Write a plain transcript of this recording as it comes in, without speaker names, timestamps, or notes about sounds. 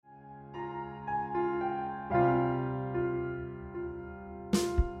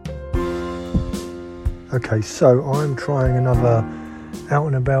Okay, so I'm trying another out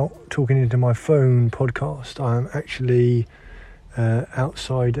and about talking into my phone podcast. I'm actually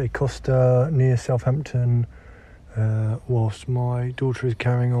outside a Costa near Southampton whilst my daughter is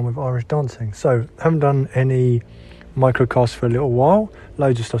carrying on with Irish dancing. So, haven't done any microcasts for a little while.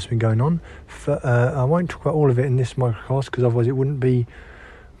 Loads of stuff's been going on. I won't talk about all of it in this microcast because otherwise it wouldn't be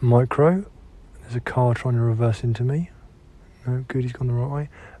micro. There's a car trying to reverse into me. No, good, he's gone the right way.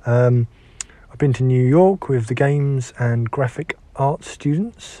 I've been to New York with the games and graphic arts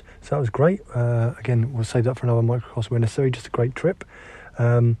students, so that was great. Again, we'll save that for another microcast when necessary, just a great trip.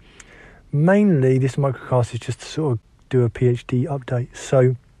 Mainly, this microcast is just to sort of do a PhD update. So,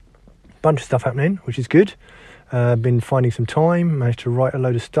 a bunch of stuff happening, which is good. Been finding some time, managed to write a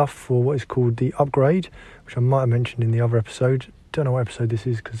load of stuff for what is called the upgrade, which I might have mentioned in the other episode. Don't know what episode this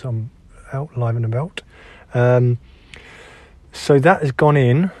is because I'm out live and about. So that has gone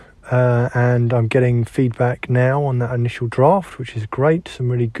in. And I'm getting feedback now on that initial draft, which is great.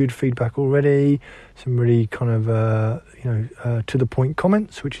 Some really good feedback already. Some really kind of, to the point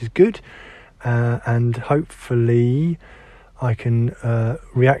comments, which is good. And hopefully I can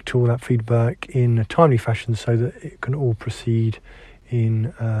react to all that feedback in a timely fashion so that it can all proceed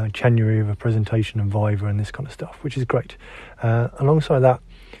in January with a presentation and Viva and this kind of stuff, which is great. Alongside that,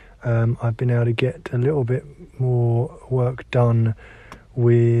 I've been able to get a little bit more work done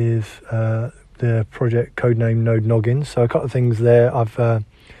with the project codename Node Noggin. So a couple of things there. I've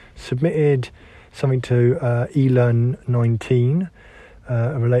submitted something to eLearn 19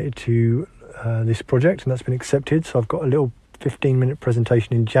 related to this project, and that's been accepted. So I've got a little 15-minute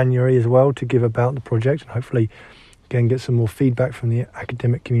presentation in January as well to give about the project, and hopefully again get some more feedback from the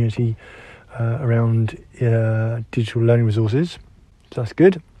academic community around digital learning resources. So that's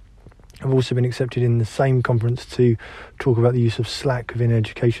good. I've also been accepted in the same conference to talk about the use of Slack within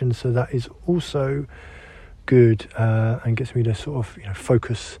education, so that is also good and gets me to sort of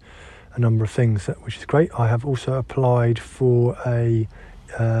focus a number of things, which is great. I have also applied for a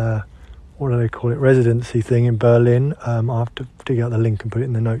what do they call it, residency thing in Berlin. I'll have to dig out the link and put it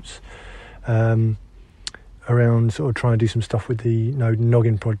in the notes around sort of trying to do some stuff with the Node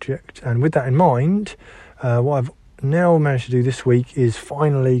Noggin project. And with that in mind, what I've now managed to do this week is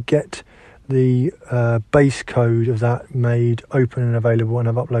finally get the base code of that made open and available, and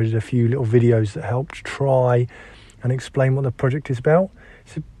I've uploaded a few little videos that help to try and explain what the project is about.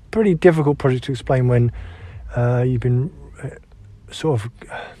 It's a pretty difficult project to explain when you've been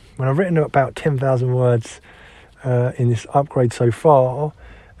when I've written about 10,000 words in this upgrade so far,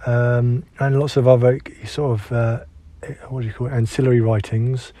 and lots of other sort of ancillary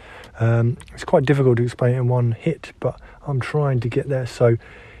writings. It's quite difficult to explain it in one hit, but I'm trying to get there. So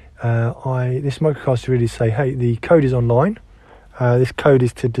this microcast to really say, hey, the code is online. This code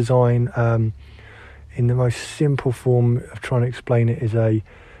is to design in the most simple form of trying to explain it is a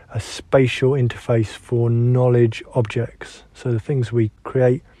spatial interface for knowledge objects. So the things we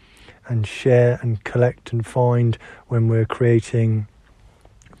create and share and collect and find when we're creating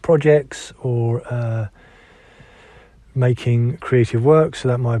projects or making creative work. So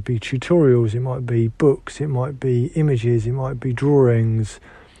that might be tutorials, it might be books, it might be images, it might be drawings,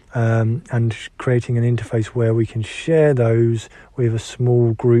 and creating an interface where we can share those with a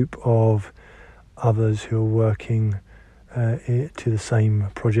small group of others who are working to the same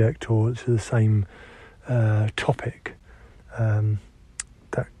project or to the same topic.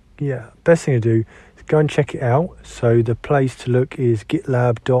 Best thing to do is go and check it out. So the place to look is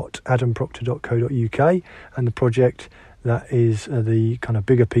gitlab.adamproctor.co.uk, and the project that is the kind of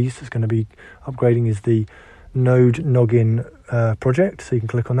bigger piece that's going to be upgrading is the Node Noggin project. So you can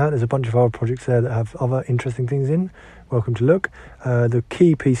click on that. There's a bunch of other projects there that have other interesting things in. Welcome to look. The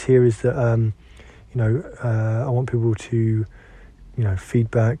key piece here is that I want people to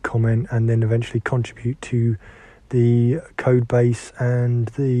feedback, comment, and then eventually contribute to the code base and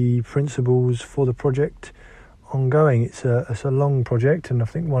the principles for the project ongoing. It's a long project, and I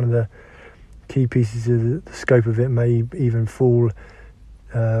think one of the key pieces of the scope of it may even fall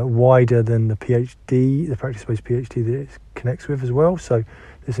wider than the PhD, the practice-based PhD that it connects with as well. So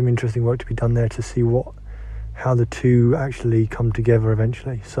there's some interesting work to be done there to see how the two actually come together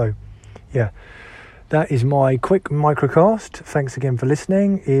eventually. So yeah, that is my quick microcast. Thanks again for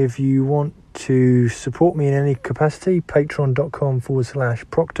listening. If you want to support me in any capacity,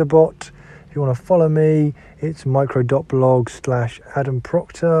 patreon.com/ProctorBot. If you want to follow me, it's micro.blog/Adam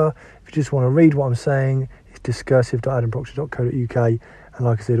Proctor. If you just want to read what I'm saying, it's discursive.adamproctor.co.uk. And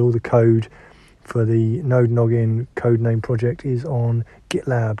like I said, all the code for the Node Noggin codename project is on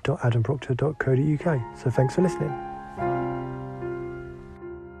gitlab.adamproctor.co.uk. So thanks for listening.